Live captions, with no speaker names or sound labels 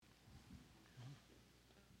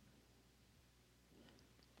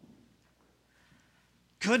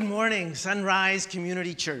Good morning, Sunrise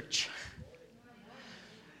Community Church.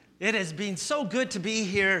 It has been so good to be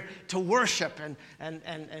here to worship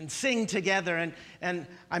and sing together. And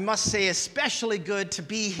I must say, especially good to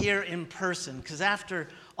be here in person, because after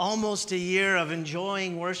almost a year of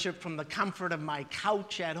enjoying worship from the comfort of my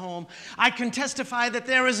couch at home, I can testify that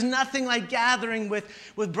there is nothing like gathering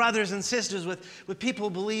with brothers and sisters, with people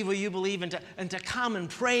who believe what you believe, and to come and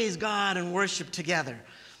praise God and worship together.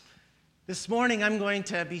 This morning, I'm going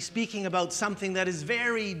to be speaking about something that is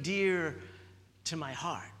very dear to my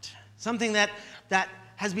heart. Something that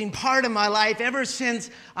has been part of my life ever since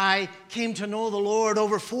I came to know the Lord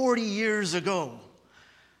over 40 years ago.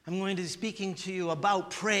 I'm going to be speaking to you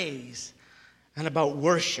about praise and about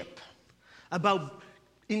worship, about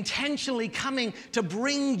intentionally coming to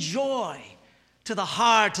bring joy to the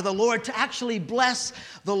heart, to the Lord, to actually bless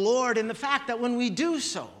the Lord, and the fact that when we do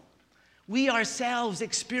so, we ourselves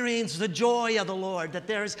experience the joy of the Lord, that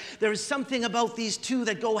there is something about these two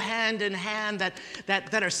that go hand in hand, that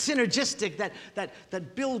are synergistic,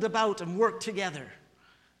 that build about and work together.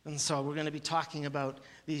 And so we're going to be talking about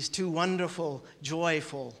these two wonderful,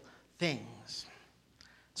 joyful things.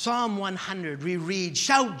 Psalm 100, we read,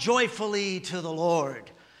 "Shout joyfully to the Lord.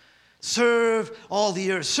 Serve all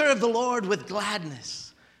the earth. Serve the Lord with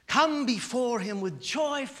gladness. Come before him with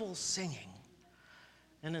joyful singing."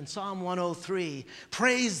 And in Psalm 103,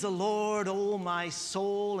 "Praise the Lord, O my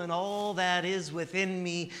soul, and all that is within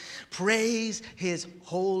me. Praise his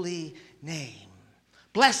holy name.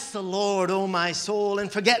 Bless the Lord, O my soul,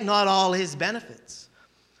 and forget not all his benefits,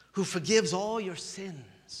 who forgives all your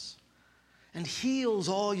sins and heals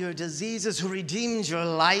all your diseases, who redeems your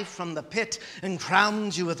life from the pit and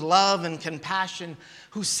crowns you with love and compassion,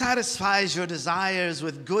 who satisfies your desires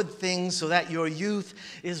with good things so that your youth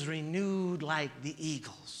is renewed like the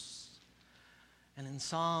eagles." And in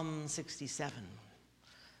Psalm 67,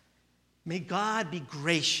 "May God be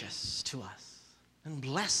gracious to us and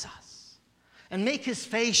bless us, and make his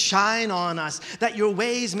face shine on us, that your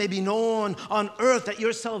ways may be known on earth, that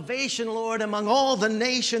your salvation, Lord, among all the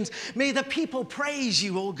nations. May the people praise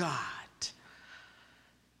you, O God.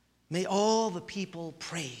 May all the people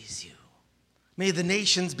praise you. May the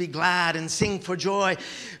nations be glad and sing for joy,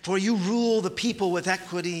 for you rule the people with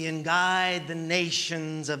equity and guide the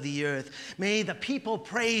nations of the earth. May the people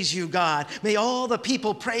praise you, God. May all the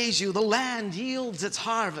people praise you. The land yields its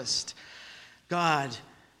harvest. God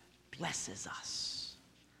blesses us.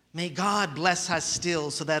 May God bless us still,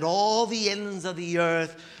 so that all the ends of the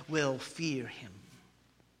earth will fear him."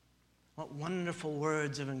 What wonderful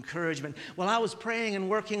words of encouragement. While I was praying and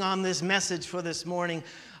working on this message for this morning,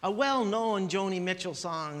 a well-known Joni Mitchell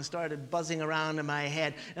song started buzzing around in my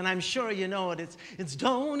head, and I'm sure you know it. It's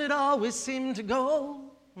 "Don't it always seem to go,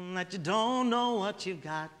 that you don't know what you've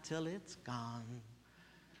got till it's gone.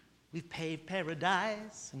 We've paved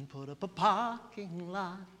paradise and put up a parking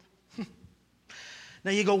lot." Now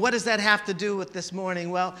you go, what does that have to do with this morning?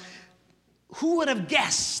 Well, who would have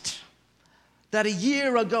guessed that a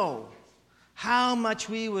year ago, how much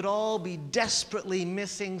we would all be desperately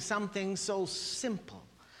missing something so simple,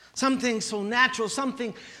 something so natural,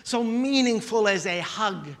 something so meaningful as a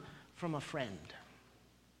hug from a friend.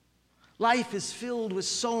 Life is filled with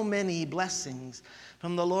so many blessings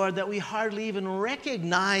from the Lord that we hardly even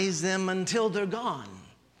recognize them until they're gone.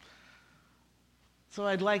 So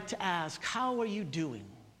I'd like to ask, how are you doing?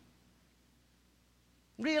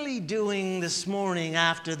 Really doing this morning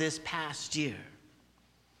after this past year?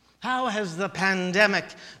 How has the pandemic,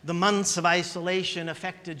 the months of isolation,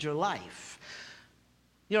 affected your life?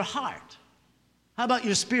 Your heart? How about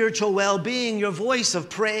your spiritual well-being, your voice of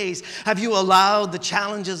praise? Have you allowed the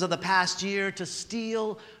challenges of the past year to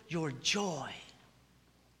steal your joy?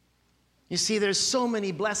 You see, there's so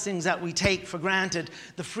many blessings that we take for granted.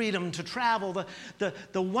 The freedom to travel,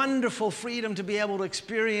 the wonderful freedom to be able to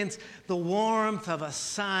experience the warmth of a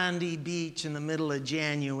sandy beach in the middle of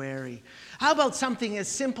January. How about something as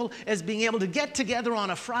simple as being able to get together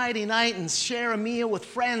on a Friday night and share a meal with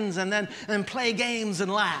friends and play games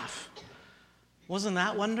and laugh? Wasn't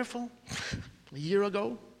that wonderful a year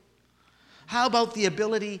ago? How about the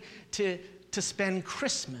ability to spend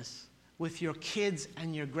Christmas with your kids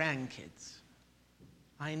and your grandkids?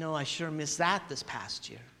 I know I sure missed that this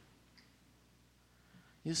past year.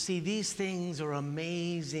 You see, these things are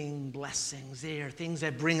amazing blessings. They are things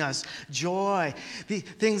that bring us joy, the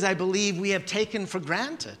things I believe we have taken for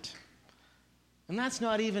granted. And that's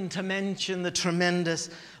not even to mention the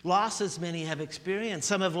tremendous losses many have experienced.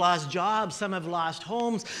 Some have lost jobs, some have lost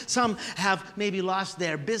homes, some have maybe lost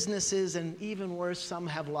their businesses, and even worse, some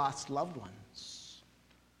have lost loved ones.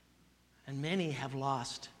 And many have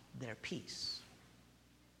lost their peace.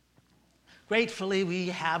 Gratefully, we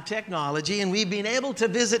have technology, and we've been able to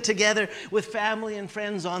visit together with family and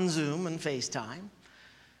friends on Zoom and FaceTime.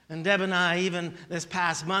 And Deb and I, even this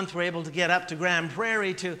past month, were able to get up to Grand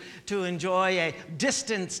Prairie to enjoy a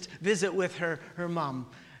distanced visit with her mom.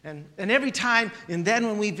 And every time, and then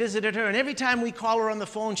when we visited her, and every time we call her on the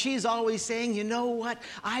phone, she's always saying, you know what?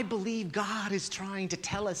 I believe God is trying to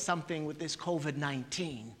tell us something with this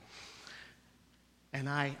COVID-19. And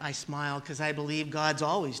I smile because I believe God's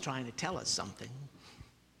always trying to tell us something.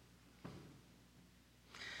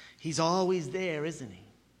 He's always there, isn't he?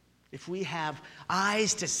 If we have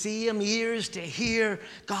eyes to see him, ears to hear,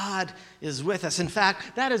 God is with us. In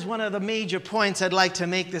fact, that is one of the major points I'd like to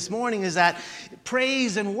make this morning, is that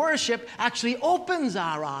praise and worship actually opens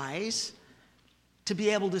our eyes to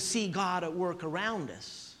be able to see God at work around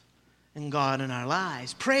us and God in our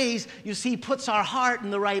lives. Praise, you see, puts our heart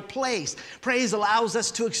in the right place. Praise allows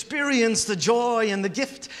us to experience the joy and the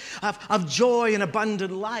gift of joy and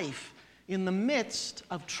abundant life in the midst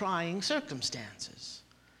of trying circumstances.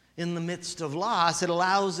 In the midst of loss, it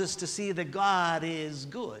allows us to see that God is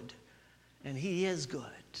good, and he is good.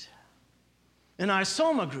 In our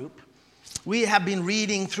Soma group, we have been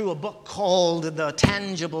reading through a book called The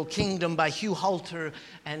Tangible Kingdom by Hugh Halter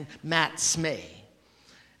and Matt Smay.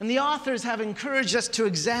 And the authors have encouraged us to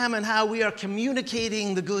examine how we are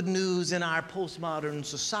communicating the good news in our postmodern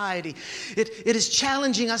society. It is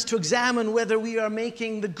challenging us to examine whether we are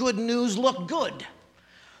making the good news look good,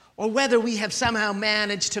 or whether we have somehow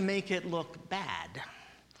managed to make it look bad,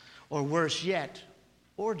 or worse yet,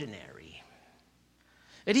 ordinary.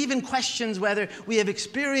 It even questions whether we have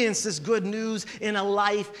experienced this good news in a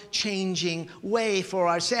life-changing way for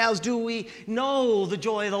ourselves. Do we know the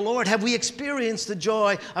joy of the Lord? Have we experienced the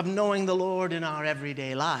joy of knowing the Lord in our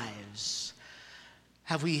everyday lives?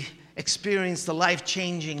 Have we experienced the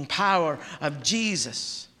life-changing power of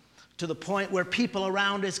Jesus to the point where people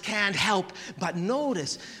around us can't help but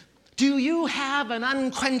notice? Do you have an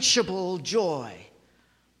unquenchable joy?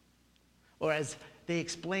 Or as they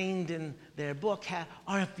explained in their book,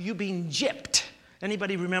 or have you been gypped?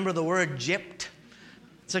 Anybody remember the word gypped?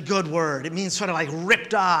 It's a good word. It means sort of like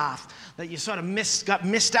ripped off, that you sort of got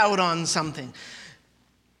missed out on something.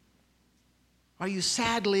 Are you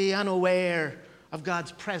sadly unaware of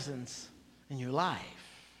God's presence in your life?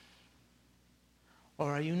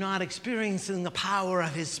 Or are you not experiencing the power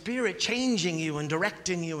of his Spirit changing you and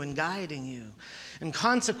directing you and guiding you? And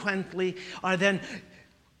consequently, are then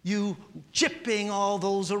you gypping all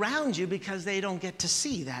those around you because they don't get to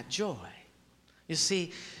see that joy? You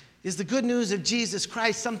see, is the good news of Jesus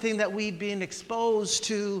Christ something that we've been exposed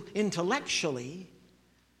to intellectually?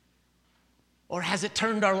 Or has it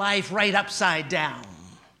turned our life right upside down?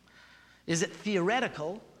 Is it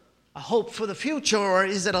theoretical, a hope for the future, or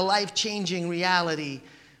is it a life-changing reality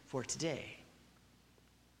for today?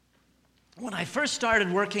 When I first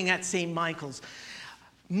started working at St. Michael's,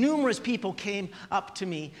 numerous people came up to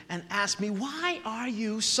me and asked me, why are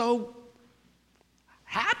you so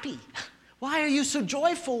happy? Why are you so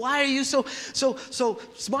joyful? Why are you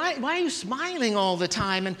why are you smiling all the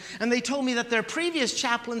time? And they told me that their previous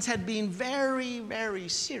chaplains had been very, very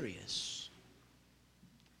serious,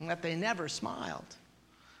 and that they never smiled.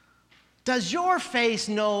 Does your face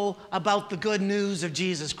know about the good news of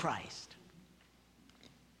Jesus Christ?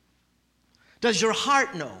 Does your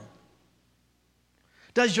heart know?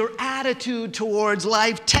 Does your attitude towards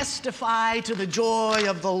life testify to the joy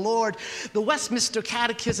of the Lord? The Westminster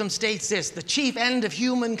Catechism states this: the chief end of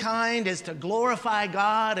humankind is to glorify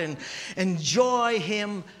God and enjoy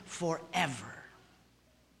him forever.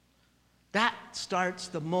 That starts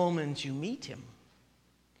the moment you meet him.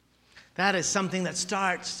 That is something that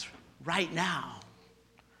starts right now,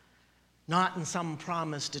 not in some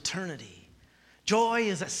promised eternity. Joy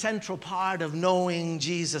is a central part of knowing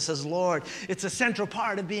Jesus as Lord. It's a central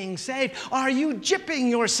part of being saved. Are you gypping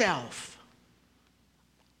yourself?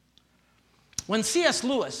 When C.S.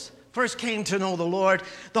 Lewis first came to know the Lord,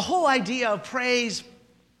 the whole idea of praise,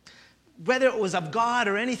 whether it was of God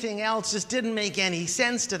or anything else, just didn't make any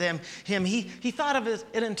sense to him. He thought of it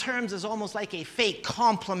in terms as almost like a fake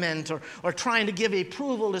compliment or trying to give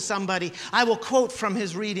approval to somebody. I will quote from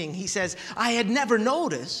his reading. He says, "I had never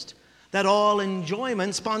noticed that all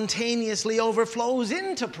enjoyment spontaneously overflows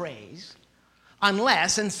into praise,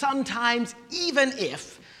 unless, and sometimes even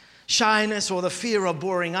if, shyness or the fear of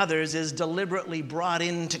boring others is deliberately brought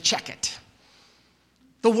in to check it.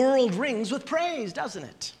 The world rings with praise, doesn't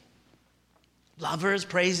it? Lovers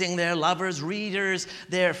praising their lovers, readers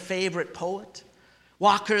their favorite poet,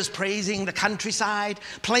 walkers praising the countryside,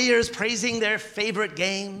 players praising their favorite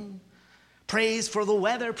game, praise for the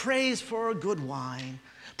weather, praise for good wine,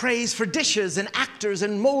 Praise for dishes and actors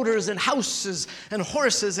and motors and houses and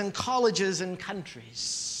horses and colleges and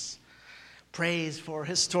countries. Praise for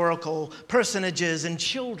historical personages and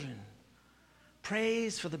children.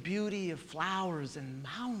 Praise for the beauty of flowers and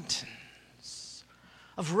mountains,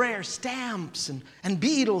 of rare stamps and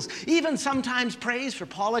beetles, even sometimes praise for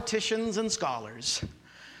politicians and scholars.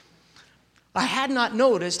 I had not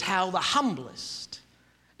noticed how the humblest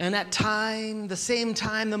and at the same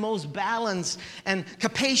time, the most balanced and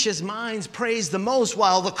capacious minds praise the most,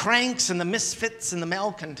 while the cranks and the misfits and the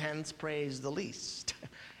malcontents praise the least.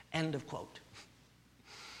 End of quote.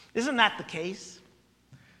 Isn't that the case?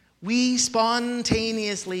 We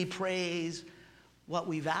spontaneously praise what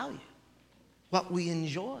we value, what we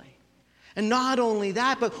enjoy. And not only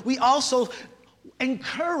that, but we also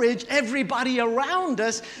encourage everybody around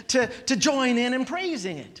us to join in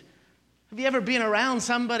praising it. Have you ever been around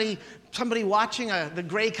somebody watching the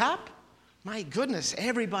Grey Cup? My goodness,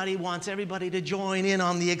 everybody wants everybody to join in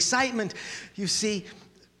on the excitement. You see,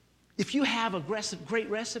 if you have a great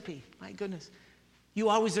recipe, my goodness, you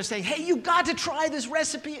always are saying, hey, you got to try this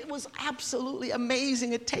recipe. It was absolutely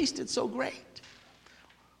amazing. It tasted so great.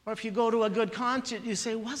 Or if you go to a good concert, you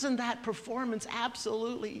say, wasn't that performance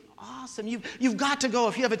absolutely awesome? You've got to go.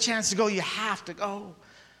 If you have a chance to go, you have to go.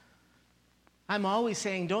 I'm always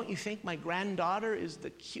saying, don't you think my granddaughter is the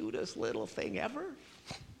cutest little thing ever?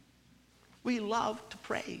 We love to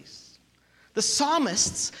praise. The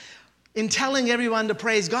psalmists, in telling everyone to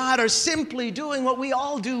praise God, are simply doing what we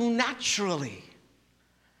all do naturally.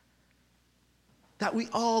 That we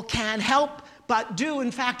all can help but do.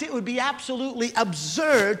 In fact, it would be absolutely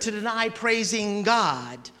absurd to deny praising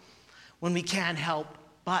God when we can't help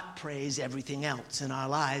but praise everything else in our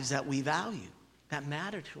lives that we value, that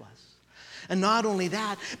matter to us. And not only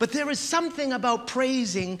that, but there is something about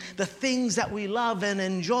praising the things that we love and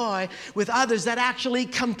enjoy with others that actually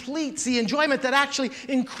completes the enjoyment, that actually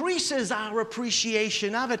increases our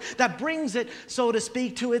appreciation of it, that brings it, so to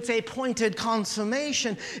speak, to its appointed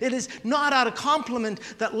consummation. It is not out of compliment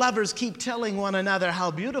that lovers keep telling one another how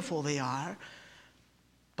beautiful they are,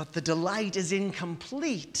 but the delight is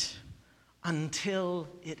incomplete until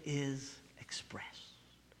it is expressed.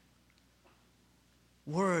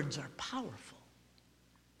 Words are powerful.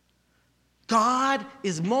 God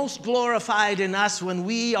is most glorified in us when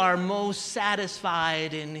we are most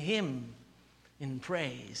satisfied in Him in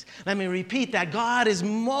praise. Let me repeat that. God is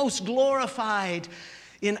most glorified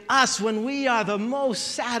in us when we are the most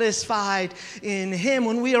satisfied in Him,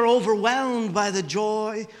 when we are overwhelmed by the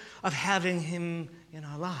joy of having Him in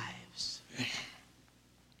our lives.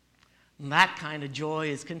 And that kind of joy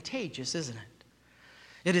is contagious, isn't it?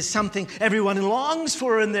 It is something everyone longs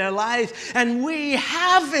for in their life, and we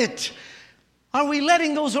have it. Are we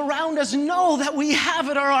letting those around us know that we have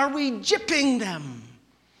it, or are we gypping them?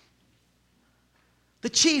 The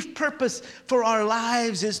chief purpose for our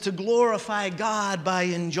lives is to glorify God by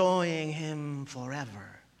enjoying Him forever.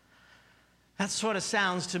 That sort of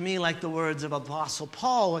sounds to me like the words of Apostle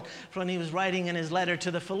Paul when he was writing in his letter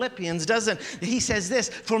to the Philippians, doesn't he? He says this,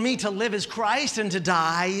 for me to live is Christ and to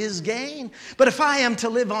die is gain. But if I am to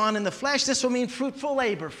live on in the flesh, this will mean fruitful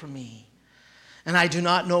labor for me. And I do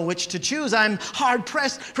not know which to choose. I'm hard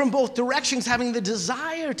pressed from both directions, having the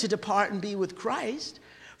desire to depart and be with Christ,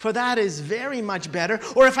 for that is very much better.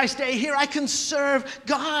 Or if I stay here, I can serve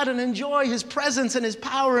God and enjoy His presence and His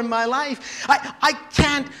power in my life. I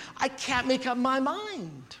can't make up my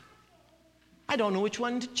mind. I don't know which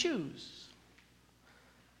one to choose.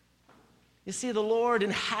 You see, the Lord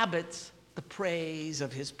inhabits the praise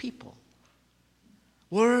of His people.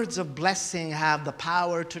 Words of blessing have the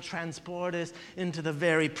power to transport us into the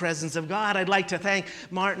very presence of God. I'd like to thank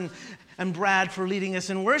Martin and Brad for leading us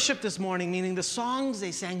in worship this morning, meaning the songs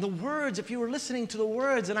they sang, the words. If you were listening to the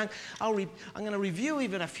words, and I'm going to review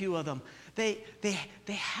even a few of them, they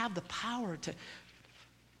have the power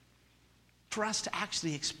for us to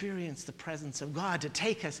actually experience the presence of God, to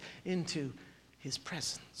take us into His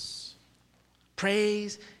presence.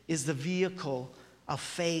 Praise is the vehicle of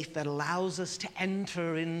faith that allows us to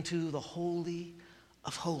enter into the Holy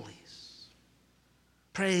of Holies.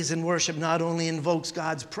 Praise and worship not only invokes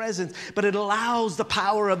God's presence, but it allows the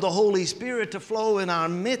power of the Holy Spirit to flow in our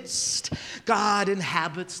midst. God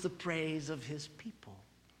inhabits the praise of His people.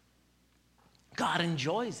 God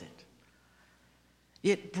enjoys it.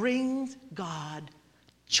 It brings God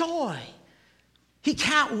joy. He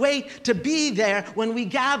can't wait to be there when we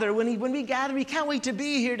gather. When we gather, He can't wait to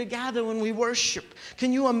be here to gather when we worship.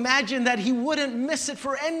 Can you imagine that He wouldn't miss it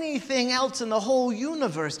for anything else in the whole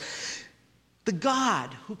universe? The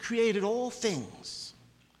God who created all things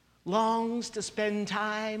longs to spend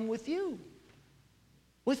time with you.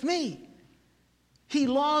 with me. He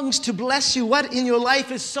longs to bless you. What in your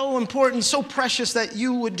life is so important, so precious that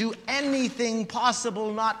you would do anything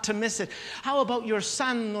possible not to miss it? How about your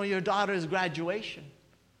son or your daughter's graduation?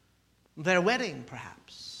 Their wedding,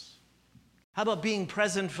 perhaps. How about being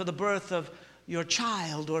present for the birth of your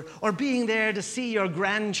child, or being there to see your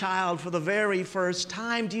grandchild for the very first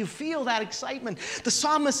time? Do you feel that excitement? The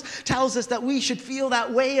psalmist tells us that we should feel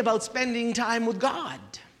that way about spending time with God.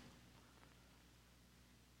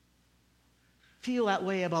 Feel that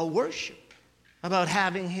way about worship, about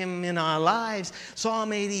having him in our lives.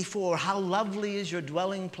 Psalm 84, how lovely is your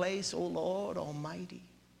dwelling place, O Lord Almighty.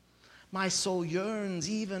 My soul yearns,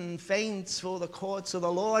 even faints for the courts of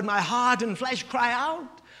the Lord. My heart and flesh cry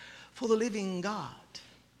out for the living God.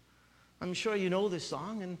 I'm sure you know this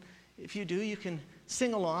song, and if you do, you can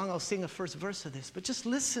sing along. I'll sing the first verse of this, but just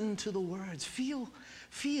listen to the words. Feel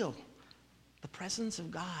the presence of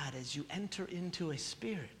God as you enter into a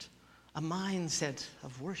spirit, a mindset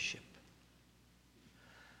of worship.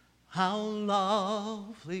 How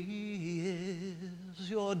lovely is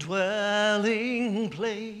your dwelling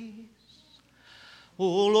place,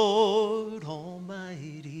 O Lord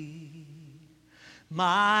Almighty.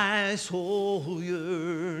 My soul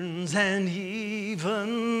yearns and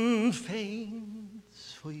even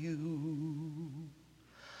faints for you.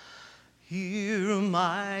 Here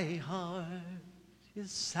my heart is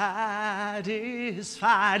satisfied,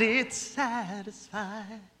 it's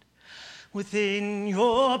satisfied within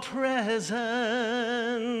your presence.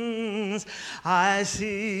 I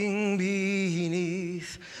sing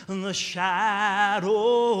beneath the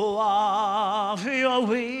shadow of your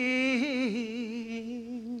wings.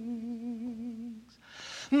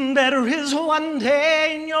 Better is one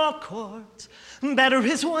day in your courts, better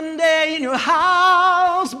is one day in your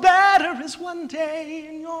house, better is one day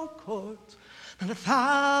in your courts than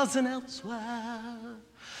 1,000 elsewhere.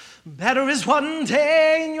 Better is one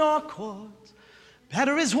day in your courts,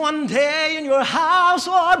 better is one day in your house,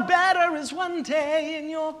 or better is one day in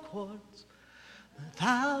your courts than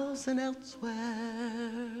 1,000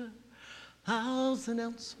 elsewhere, 1,000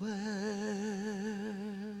 elsewhere.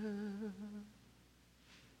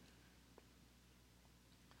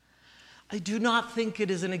 I do not think it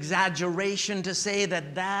is an exaggeration to say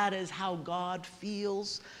that that is how God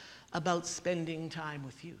feels about spending time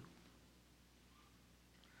with you.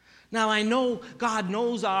 Now, I know God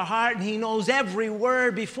knows our heart, and he knows every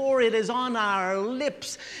word before it is on our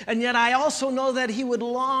lips. And yet I also know that he would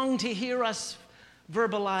long to hear us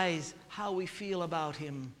verbalize how we feel about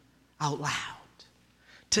him out loud.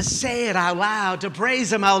 To say it out loud, to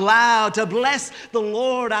praise him out loud, to bless the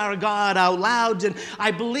Lord our God out loud. And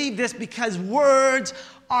I believe this because words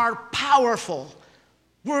are powerful.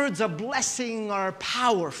 Words of blessing are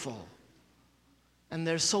powerful. And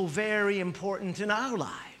they're so very important in our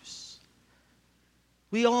lives.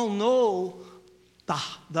 We all know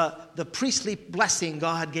the priestly blessing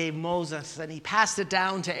God gave Moses, and he passed it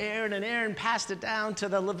down to Aaron, and Aaron passed it down to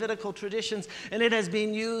the Levitical traditions, and it has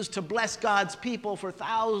been used to bless God's people for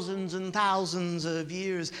thousands and thousands of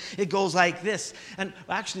years. It goes like this, and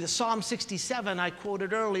actually the Psalm 67 I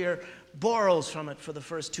quoted earlier borrows from it for the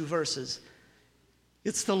first two verses.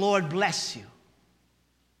 It's the Lord bless you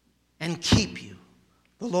and keep you.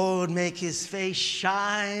 The Lord make his face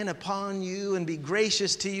shine upon you and be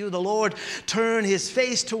gracious to you. The Lord turn his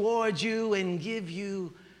face towards you and give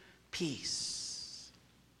you peace.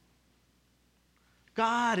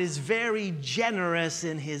 God is very generous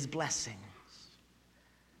in his blessings.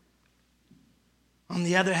 On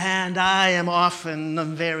the other hand, I am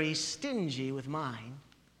often very stingy with mine.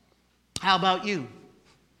 How about you?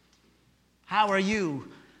 How are you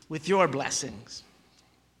with your blessings?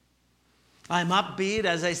 I'm upbeat,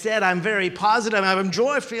 as I said, I'm very positive, I'm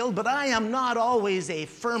joy-filled, but I am not always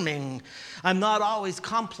affirming. I'm not always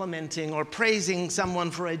complimenting or praising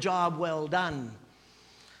someone for a job well done.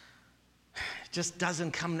 It just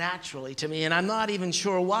doesn't come naturally to me, and I'm not even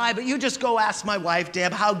sure why, but you just go ask my wife,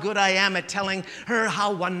 Deb, how good I am at telling her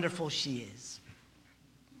how wonderful she is.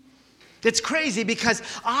 It's crazy because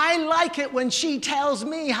I like it when she tells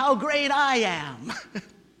me how great I am.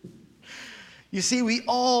 You see, we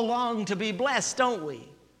all long to be blessed, don't we?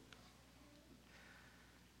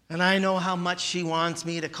 And I know how much she wants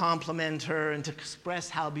me to compliment her and to express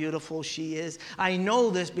how beautiful she is. I know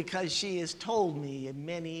this because she has told me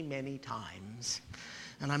many, many times.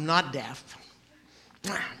 And I'm not deaf.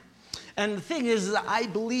 And the thing is, I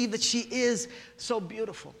believe that she is so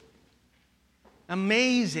beautiful.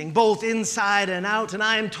 Amazing, both inside and out, and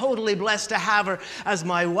I am totally blessed to have her as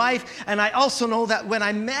my wife. And I also know that when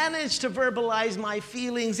I manage to verbalize my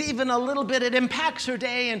feelings even a little bit, it impacts her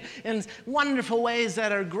day in wonderful ways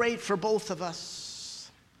that are great for both of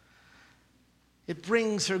us. It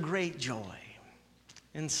brings her great joy.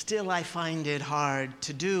 And still I find it hard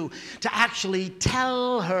to do, to actually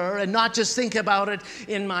tell her and not just think about it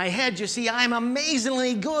in my head. You see, I'm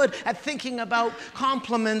amazingly good at thinking about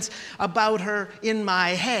compliments about her in my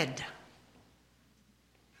head.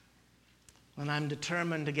 And I'm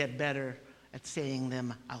determined to get better at saying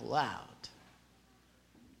them out loud.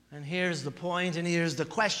 And here's the point, and here's the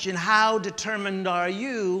question. How determined are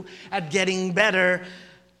you at getting better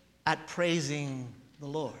at praising the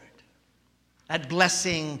Lord? At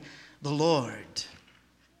blessing the Lord?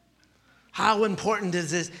 How important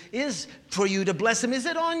is for you to bless him? Is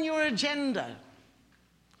it on your agenda?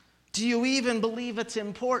 Do you even believe it's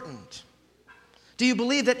important? Do you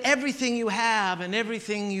believe that everything you have and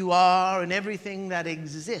everything you are and everything that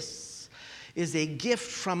exists is a gift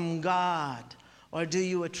from God? Or do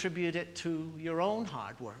you attribute it to your own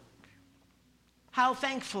hard work? How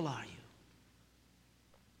thankful are you?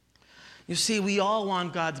 You see, we all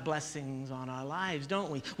want God's blessings on our lives,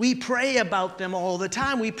 don't we? We pray about them all the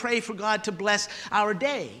time. We pray for God to bless our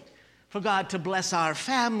day, for God to bless our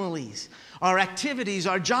families, our activities,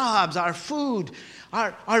 our jobs, our food,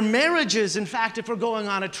 our marriages. In fact, if we're going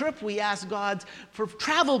on a trip, we ask God for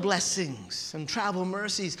travel blessings and travel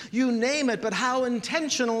mercies. You name it, but how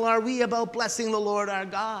intentional are we about blessing the Lord our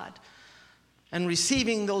God and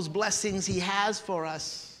receiving those blessings he has for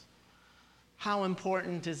us? How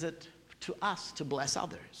important is it to us to bless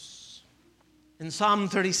others? In Psalm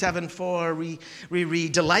 37:4, we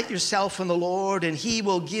read, "Delight yourself in the Lord, and he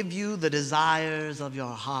will give you the desires of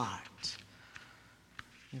your heart."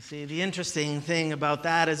 You see, the interesting thing about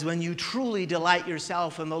that is when you truly delight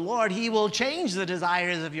yourself in the Lord, he will change the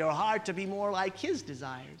desires of your heart to be more like his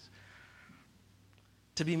desires,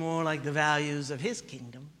 to be more like the values of his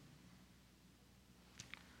kingdom.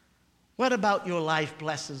 What about your life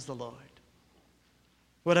blesses the Lord?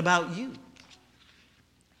 What about you?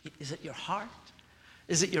 Is it your heart?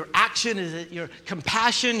 Is it your action? Is it your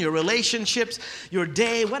compassion, your relationships, your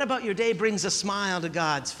day? What about your day brings a smile to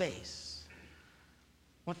God's face?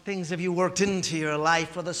 What things have you worked into your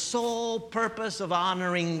life for the sole purpose of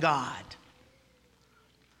honoring God?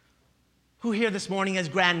 Who here this morning has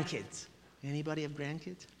grandkids? Anybody have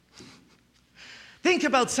grandkids? Think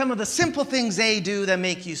about some of the simple things they do that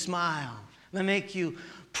make you smile, that make you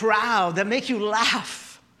proud, that make you laugh.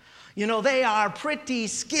 You know, they are pretty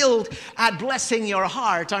skilled at blessing your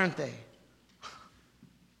heart, aren't they?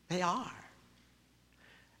 They are.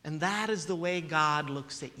 And that is the way God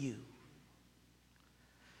looks at you.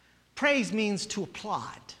 Praise means to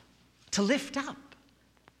applaud, to lift up,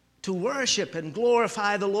 to worship and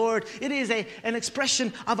glorify the Lord. It is an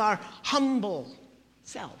expression of our humble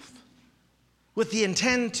self, with the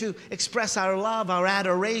intent to express our love, our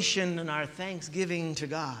adoration, and our thanksgiving to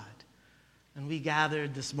God. And we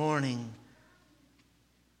gathered this morning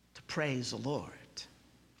to praise the Lord.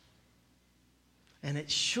 And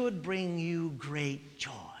it should bring you great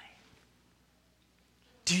joy.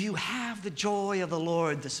 Do you have the joy of the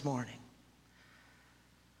Lord this morning?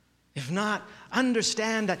 If not,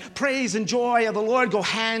 understand that praise and joy of the Lord go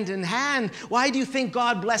hand in hand. Why do you think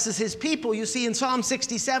God blesses his people? You see, in Psalm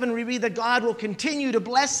 67, we read that God will continue to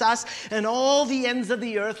bless us and all the ends of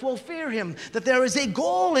the earth will fear him. That there is a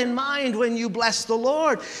goal in mind when you bless the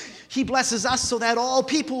Lord. He blesses us so that all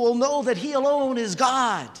people will know that he alone is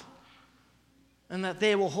God, and that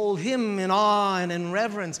they will hold him in awe and in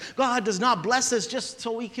reverence. God does not bless us just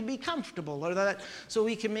so we can be comfortable, or that so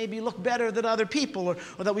we can maybe look better than other people, or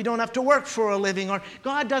that we don't have to work for a living. Or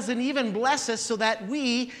God doesn't even bless us so that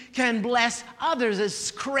we can bless others,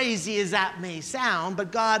 as crazy as that may sound.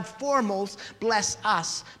 But God foremost blesses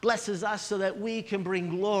us so that we can bring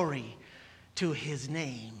glory to his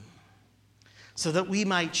name, so that we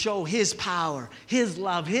might show his power, his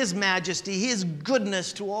love, his majesty, his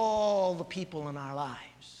goodness to all the people in our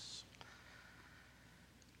lives.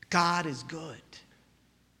 God is good.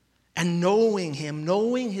 And knowing him,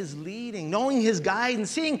 knowing his leading, knowing his guidance,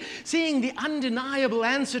 seeing the undeniable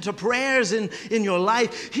answer to prayers in your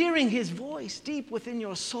life, hearing his voice deep within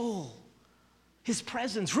your soul, his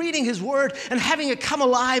presence, reading his word and having it come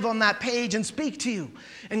alive on that page and speak to you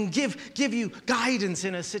and give you guidance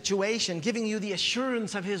in a situation, giving you the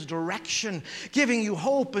assurance of his direction, giving you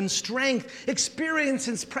hope and strength, experience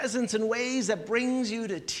his presence in ways that brings you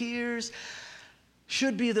to tears,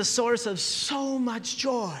 should be the source of so much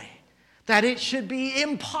joy that it should be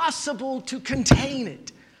impossible to contain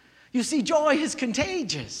it. You see, joy is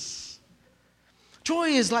contagious. Joy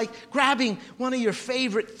is like grabbing one of your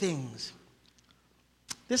favorite things.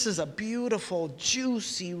 This is a beautiful,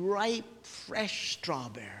 juicy, ripe, fresh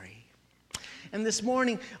strawberry. And this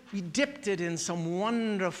morning, we dipped it in some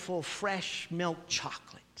wonderful, fresh milk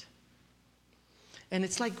chocolate. And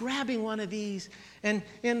it's like grabbing one of these and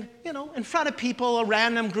in front of people, a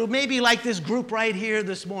random group, maybe like this group right here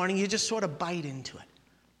this morning, you just sort of bite into it.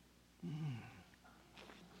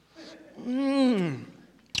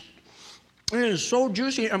 It is so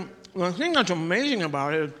juicy. The thing that's amazing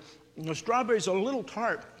about it is the strawberries are a little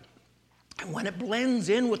tart. And when it blends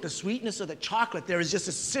in with the sweetness of the chocolate, there is just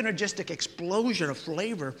a synergistic explosion of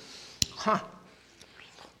flavor.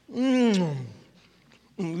 You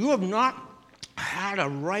have not had a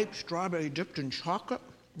ripe strawberry dipped in chocolate?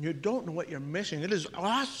 You don't know what you're missing. It is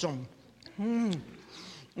awesome.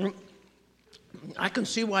 I can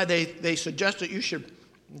see why they suggest that you should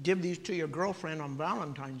give these to your girlfriend on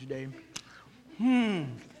Valentine's Day.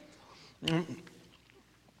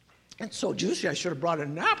 It's so juicy, I should have brought a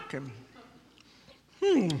napkin.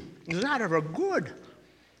 Is that ever good?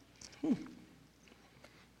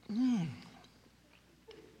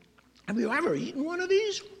 Have you ever eaten one of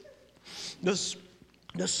these? The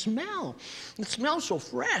smell, it smells so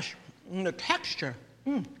fresh. And the texture,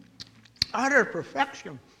 utter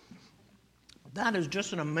perfection. That is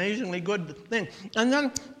just an amazingly good thing. And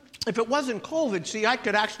then, if it wasn't COVID, see, I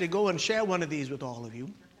could actually go and share one of these with all of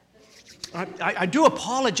you. I do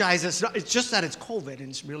apologize. It's just that it's COVID and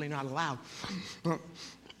it's really not allowed.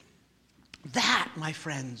 That, my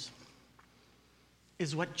friends,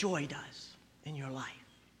 is what joy does in your life.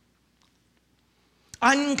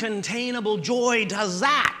 Uncontainable joy does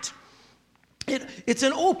that. It's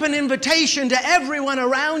an open invitation to everyone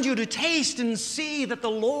around you to taste and see that the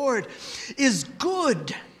Lord is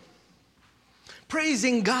good.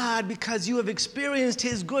 Praising God because you have experienced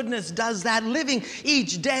His goodness does that. Living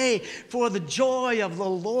each day for the joy of the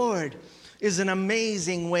Lord is an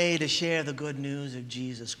amazing way to share the good news of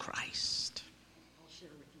Jesus Christ. I'll share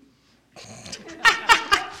with you.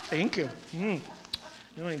 Thank you.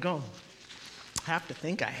 There you go. Have to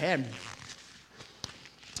think ahead.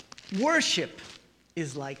 Worship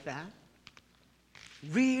is like that.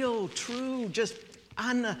 Real, true, just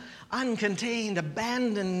uncontained,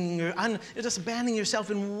 just abandoning yourself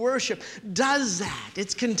in worship does that.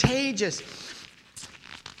 It's contagious.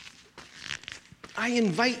 I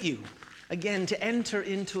invite you, again, to enter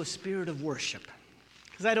into a spirit of worship.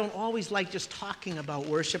 Because I don't always like just talking about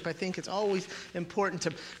worship. I think it's always important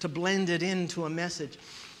to blend it into a message.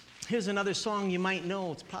 Here's another song you might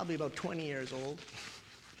know. It's probably about 20 years old.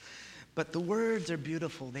 But the words are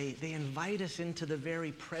beautiful. They invite us into the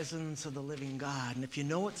very presence of the living God. And if you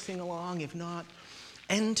know it, sing along. If not,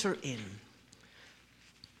 enter in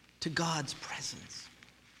to God's presence.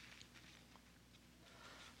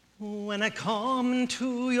 When I come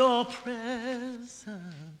into your presence,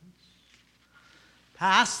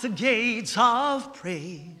 past the gates of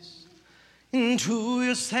praise, into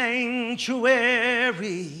your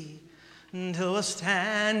sanctuary, until we're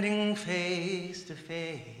standing face to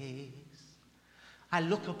face. I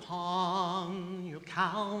look upon your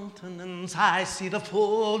countenance, I see the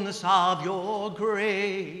fullness of your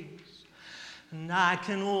grace, and I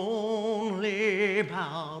can only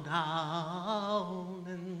bow down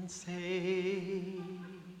and say,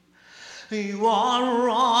 you are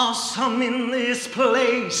awesome in this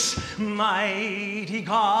place, mighty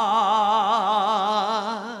God.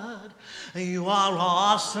 You are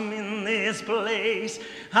awesome in this place,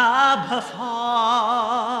 Abba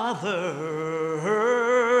Father.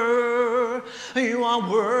 You are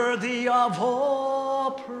worthy of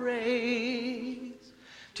all praise.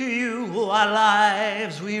 To you our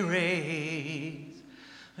lives we raise.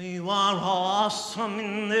 You are awesome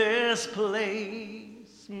in this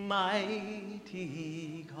place,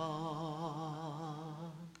 mighty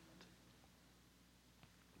God.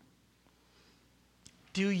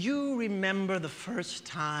 Do you remember the first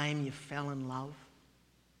time you fell in love?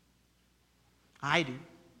 I do.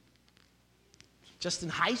 Just in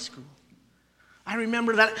high school. I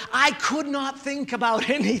remember that I could not think about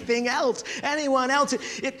anything else, anyone else.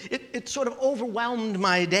 It sort of overwhelmed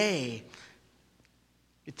my day.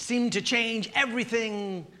 It seemed to change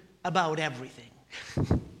everything about everything.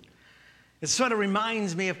 It sort of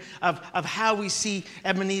reminds me of how we see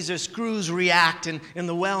Ebenezer Scrooge react in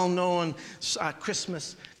the well-known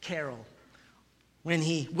Christmas carol. When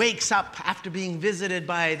he wakes up after being visited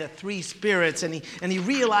by the three spirits and he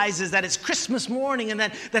realizes that it's Christmas morning and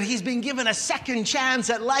that he's been given a second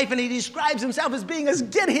chance at life, and he describes himself as being as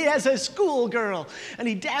giddy as a schoolgirl. And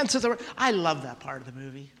he dances around. I love that part of the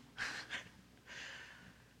movie.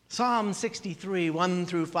 Psalm 63, 1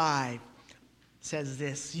 through 5 says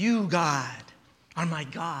this: You, God, are my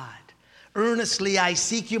God. Earnestly I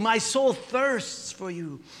seek you. My soul thirsts for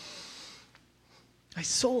you. My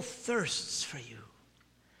soul thirsts for you.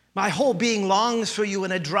 My whole being longs for you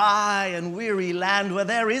in a dry and weary land where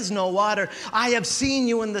there is no water. I have seen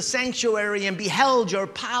you in the sanctuary and beheld your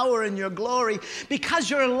power and your glory, because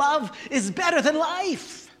your love is better than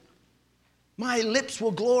life. My lips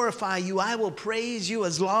will glorify you. I will praise you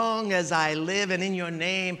as long as I live, and in your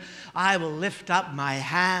name I will lift up my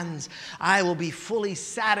hands. I will be fully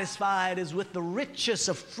satisfied as with the richest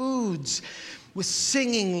of foods. With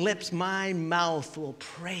singing lips, my mouth will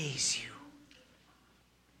praise you.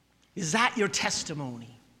 Is that your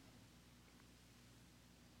testimony?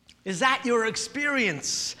 Is that your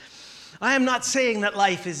experience? I am not saying that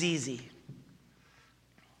life is easy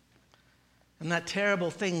and that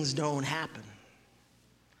terrible things don't happen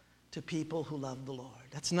to people who love the Lord.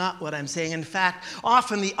 That's not what I'm saying. In fact,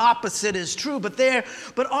 often the opposite is true. But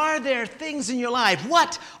are there things in your life?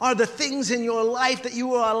 What are the things in your life that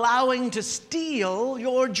you are allowing to steal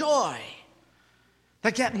your joy,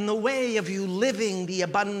 that get in the way of you living the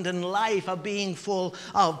abundant life of being full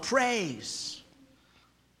of praise?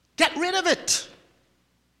 Get rid of it.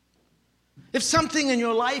 If something in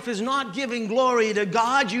your life is not giving glory to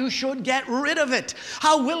God, you should get rid of it.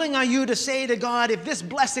 How willing are you to say to God, if this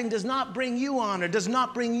blessing does not bring you honor, does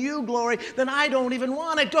not bring you glory, then I don't even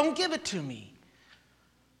want it. Don't give it to me.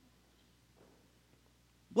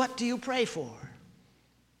 What do you pray for?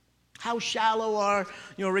 How shallow are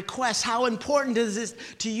your requests? How important is it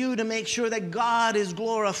to you to make sure that God is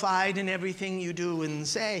glorified in everything you do and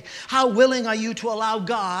say? How willing are you to allow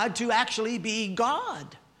God to actually be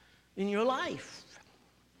God in your life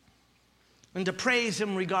and to praise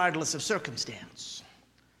him regardless of circumstance?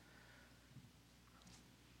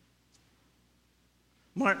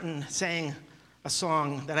 Martin sang a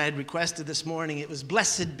song that I had requested this morning. It was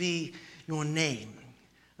 "Blessed Be Your Name."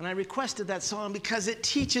 And I requested that song because it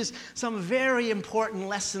teaches some very important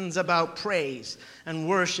lessons about praise and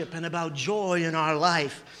worship and about joy in our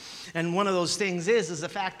life. And one of those things is the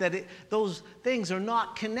fact that those things are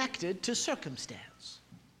not connected to circumstance.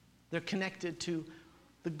 They're connected to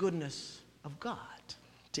the goodness of God,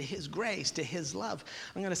 to his grace, to his love.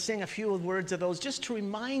 I'm going to sing a few words of those just to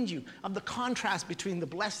remind you of the contrast between the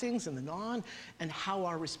blessings and the gone and how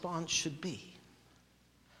our response should be.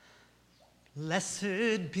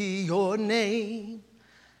 Blessed be your name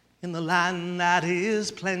in the land that is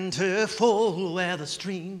plentiful, where the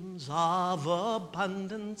streams of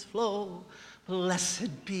abundance flow.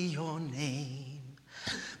 Blessed be your name.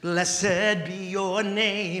 Blessed be your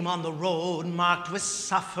name on the road marked with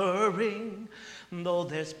suffering. Though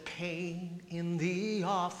there's pain in the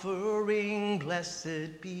offering,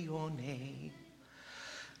 blessed be your name.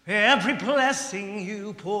 Every blessing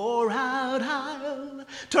you pour out, I'll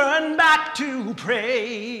turn back to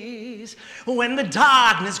praise. When the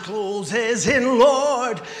darkness closes in,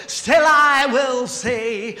 Lord, still I will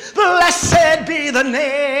say, blessed be the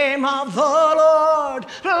name of the Lord.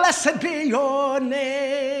 Blessed be your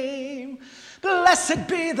name. Blessed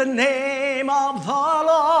be the name of the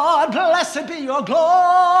Lord. Blessed be your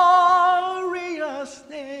glorious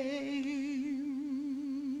name.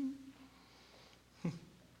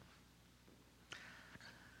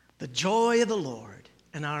 The joy of the Lord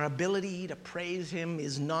and our ability to praise him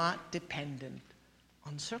is not dependent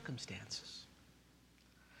on circumstances.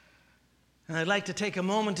 And I'd like to take a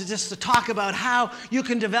moment to talk about how you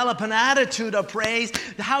can develop an attitude of praise,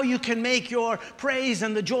 how you can make your praise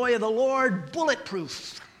and the joy of the Lord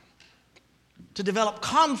bulletproof, to develop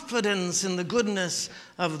confidence in the goodness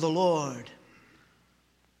of the Lord.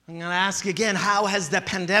 I'm going to ask again, how has the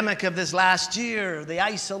pandemic of this last year, the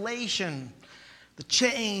isolation, the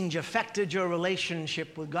change affected your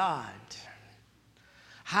relationship with God?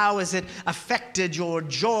 How has it affected your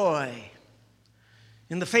joy?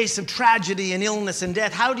 In the face of tragedy and illness and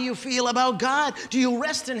death, how do you feel about God? Do you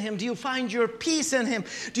rest in him? Do you find your peace in him?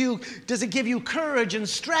 Does it give you courage and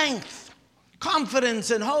strength,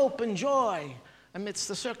 confidence and hope and joy amidst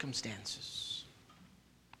the circumstances?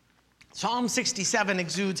 Psalm 67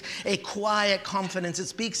 exudes a quiet confidence. It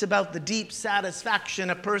speaks about the deep satisfaction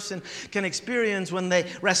a person can experience when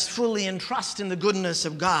they rest fully and trust in the goodness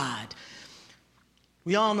of God.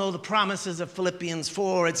 We all know the promises of Philippians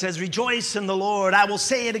 4. It says, rejoice in the Lord. I will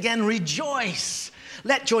say it again, rejoice.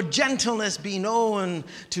 Let your gentleness be known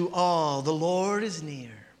to all. The Lord is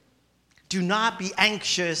near. Do not be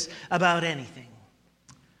anxious about anything.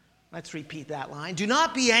 Let's repeat that line. Do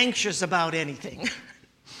not be anxious about anything.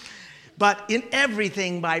 But in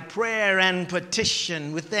everything, by prayer and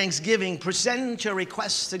petition, with thanksgiving, present your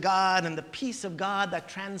requests to God, and the peace of God that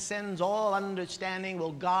transcends all understanding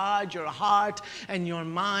will guard your heart and your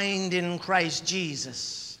mind in Christ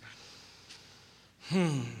Jesus.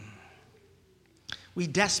 We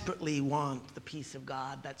desperately want the peace of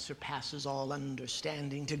God that surpasses all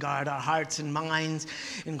understanding to guard our hearts and minds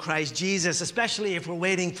in Christ Jesus, especially if we're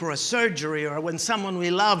waiting for a surgery or when someone we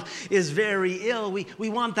love is very ill. We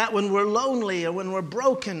want that when we're lonely or when we're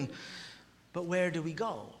broken. But where do we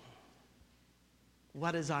go?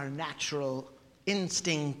 What is our natural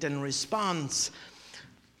instinct and response?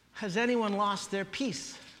 Has anyone lost their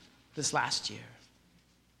peace this last year?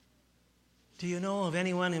 Do you know of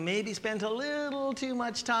anyone who maybe spent a little too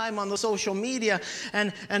much time on the social media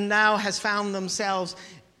and now has found themselves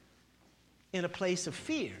in a place of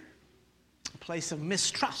fear, a place of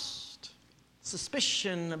mistrust,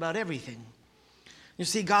 suspicion about everything? You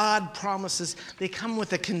see, God promises they come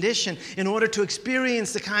with a condition. In order to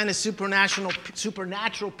experience the kind of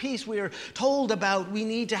supernatural peace we are told about, we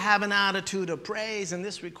need to have an attitude of praise, and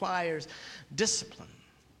this requires discipline.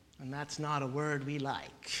 And that's not a word we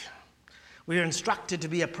like. We are instructed to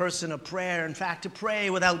be a person of prayer. In fact, to pray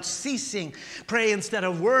without ceasing. Pray instead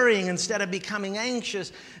of worrying, instead of becoming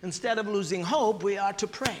anxious, instead of losing hope, we are to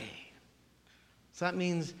pray. So that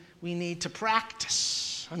means we need to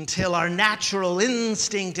practice until our natural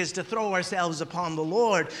instinct is to throw ourselves upon the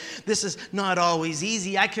Lord. This is not always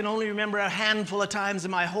easy. I can only remember a handful of times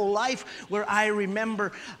in my whole life where I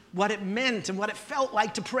remember what it meant and what it felt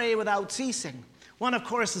like to pray without ceasing. One, of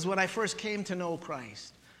course, is when I first came to know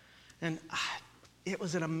Christ. And it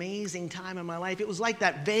was an amazing time in my life. It was like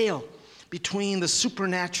that veil between the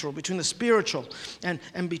supernatural, between the spiritual, and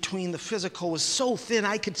between the physical was so thin.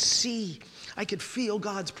 I could feel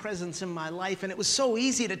God's presence in my life. And it was so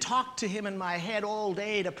easy to talk to him in my head all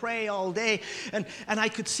day, to pray all day. And I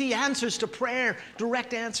could see answers to prayer,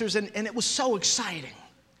 direct answers, and it was so exciting.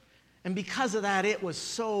 And because of that, it was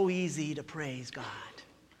so easy to praise God.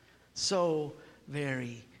 So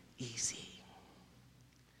very easy.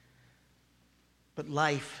 But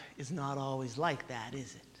life is not always like that,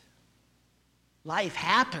 is it? Life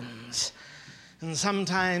happens, and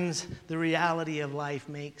sometimes the reality of life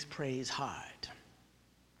makes praise hard.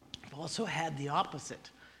 I've also had the opposite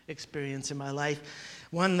experience in my life,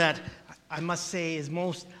 one that I must say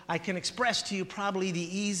I can express to you probably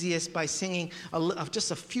the easiest by singing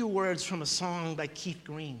just a few words from a song by Keith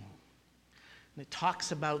Green. And it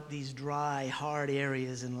talks about these dry, hard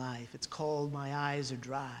areas in life. It's called "My Eyes Are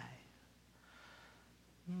Dry."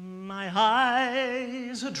 My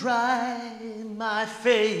eyes are dry, my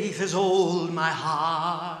faith is old, my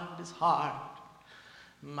heart is hard,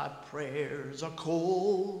 my prayers are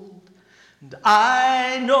cold, and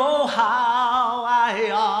I know how I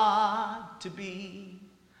ought to be,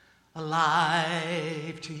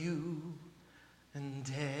 alive to you and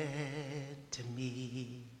dead to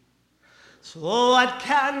me. So what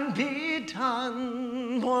can be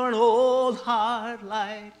done for an old heart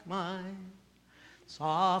like mine?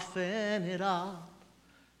 Soften it up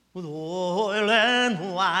with oil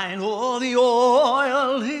and wine. Oh, the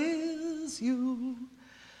oil is you.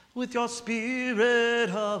 With your spirit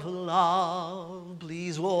of love,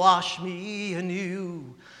 please wash me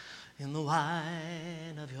anew in the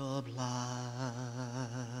wine of your blood.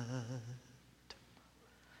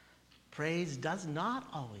 Praise does not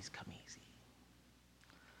always come easy.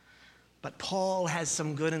 But Paul has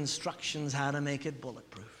some good instructions how to make it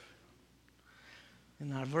bulletproof.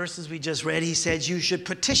 In our verses we just read, he said you should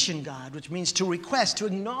petition God, which means to request, to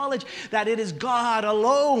acknowledge that it is God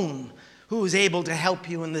alone who is able to help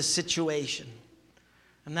you in this situation.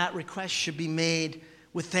 And that request should be made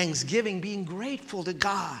with thanksgiving, being grateful to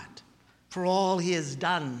God for all he has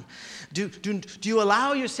done. Do you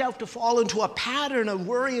allow yourself to fall into a pattern of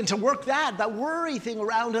worry and to work that worry thing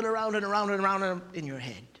around and around and around and around in your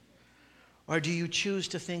head? Or do you choose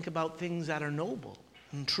to think about things that are noble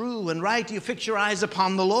and true and right? Do you fix your eyes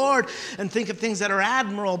upon the Lord and think of things that are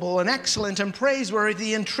admirable and excellent and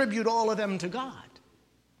praiseworthy and tribute all of them to God?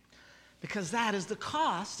 Because that is the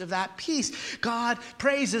cost of that peace. God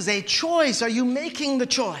praises a choice. Are you making the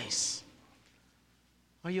choice?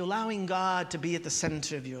 Are you allowing God to be at the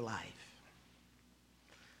center of your life?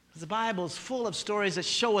 The Bible is full of stories that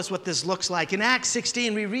show us what this looks like. In Acts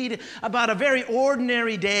 16, we read about a very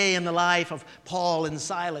ordinary day in the life of Paul and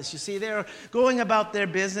Silas. You see, they were going about their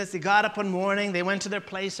business. They got up one morning, they went to their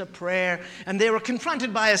place of prayer, and they were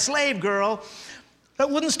confronted by a slave girl that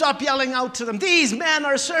wouldn't stop yelling out to them, "These men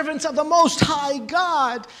are servants of the Most High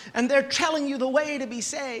God, and they're telling you the way to be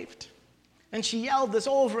saved." And she yelled this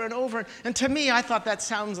over and over. And to me, I thought that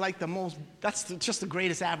sounds like just the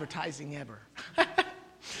greatest advertising ever.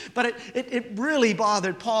 But it really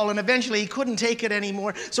bothered Paul, and eventually he couldn't take it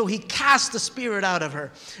anymore, so he cast the spirit out of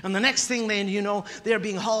her. And the next thing they're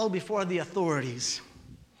being hauled before the authorities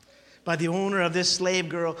by the owner of this slave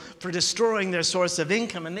girl for destroying their source of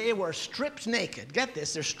income. And they were stripped naked. Get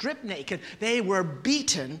this, they're stripped naked. They were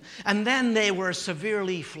beaten, and then they were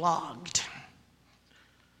severely flogged.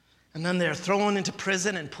 And then they're thrown into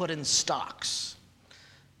prison and put in stocks.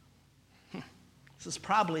 This is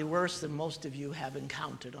probably worse than most of you have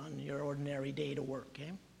encountered on your ordinary day to work,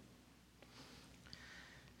 eh?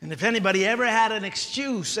 And if anybody ever had an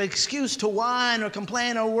excuse to whine or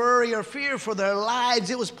complain or worry or fear for their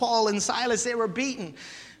lives, it was Paul and Silas. They were beaten.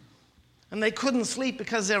 And they couldn't sleep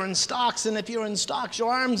because they're in stocks. And if you're in stocks,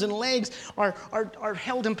 your arms and legs are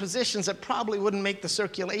held in positions that probably wouldn't make the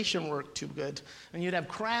circulation work too good. And you'd have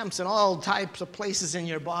cramps in all types of places in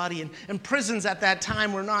your body. And prisons at that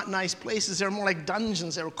time were not nice places. They were more like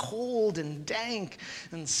dungeons. They were cold and dank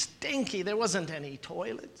and stinky. There wasn't any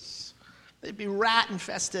toilets. They'd be rat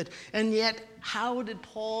infested. And yet, how did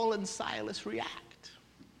Paul and Silas react?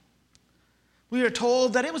 We are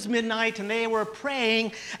told that it was midnight and they were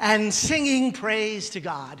praying and singing praise to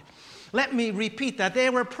God. Let me repeat that. They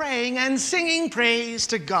were praying and singing praise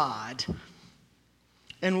to God.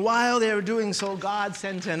 And while they were doing so, God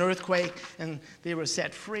sent an earthquake and they were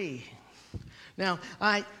set free. Now,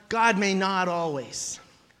 God may not always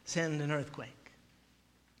send an earthquake.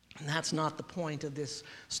 And that's not the point of this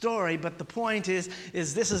story, but the point is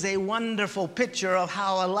this is a wonderful picture of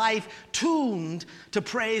how a life tuned to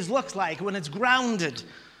praise looks like when it's grounded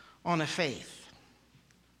on a faith.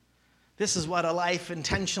 This is what a life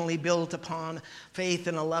intentionally built upon faith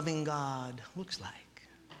in a loving God looks like.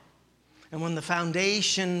 And when the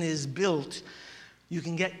foundation is built, you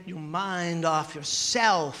can get your mind off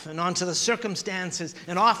yourself and onto the circumstances,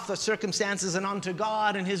 and off the circumstances and onto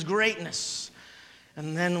God and His greatness.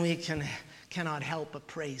 And then we cannot help but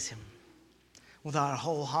praise Him with our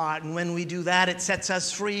whole heart. And when we do that, it sets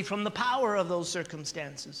us free from the power of those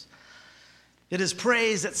circumstances. It is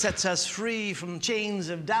praise that sets us free from chains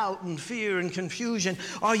of doubt and fear and confusion.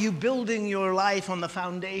 Are you building your life on the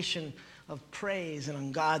foundation of praise and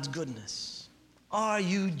on God's goodness? Are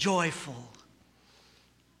you joyful?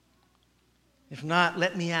 If not,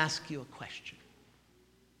 let me ask you a question.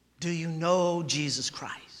 Do you know Jesus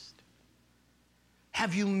Christ?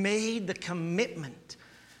 Have you made the commitment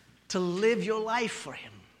to live your life for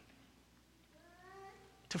Him?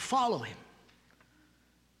 To follow Him?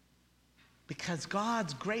 Because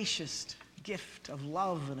God's gracious gift of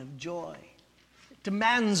love and of joy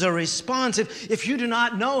demands a response. If you do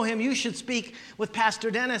not know Him, you should speak with Pastor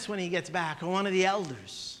Dennis when he gets back, or one of the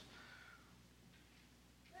elders.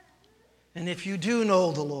 And if you do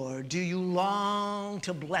know the Lord, do you long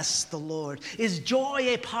to bless the Lord? Is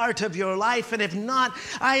joy a part of your life? And if not,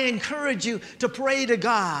 I encourage you to pray to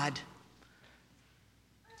God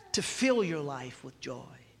to fill your life with joy,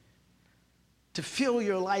 to fill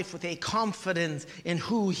your life with a confidence in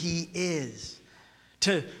who He is,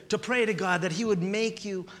 to pray to God that He would make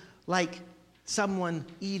you like someone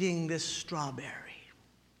eating this strawberry,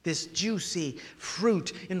 this juicy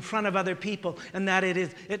fruit in front of other people, and that it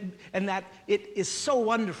is so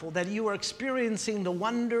wonderful that you are experiencing the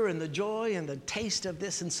wonder and the joy and the taste of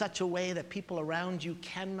this in such a way that people around you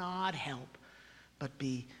cannot help but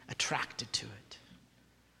be attracted to it.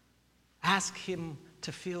 Ask Him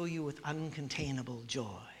to fill you with uncontainable joy,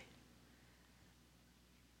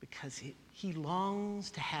 because He longs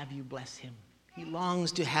to have you bless Him. He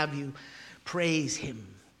longs to have you praise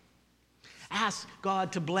Him. Ask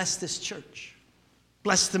God to bless this church.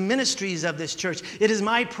 Bless the ministries of this church. It is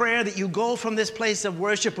my prayer that you go from this place of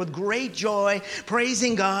worship with great joy,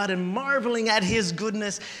 praising God and marveling at His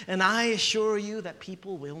goodness. And I assure you that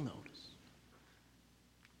people will notice.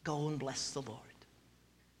 Go and bless the Lord.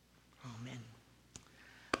 Amen.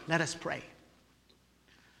 Let us pray.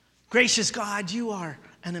 Gracious God, you are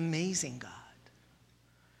an amazing God.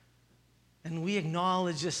 And we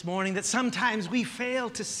acknowledge this morning that sometimes we fail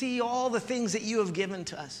to see all the things that you have given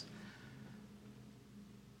to us.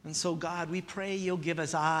 And so, God, we pray you'll give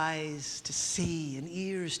us eyes to see and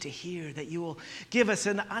ears to hear, that you will give us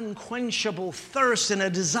an unquenchable thirst and a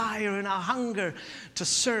desire and a hunger to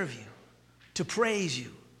serve you, to praise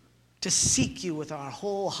you, to seek you with our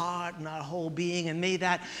whole heart and our whole being. And may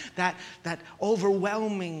that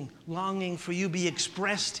overwhelming longing for you be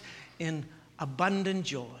expressed in abundant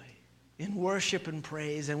joy, in worship and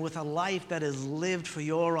praise, and with a life that is lived for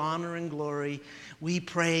your honor and glory. We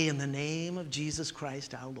pray in the name of Jesus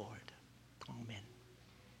Christ our Lord.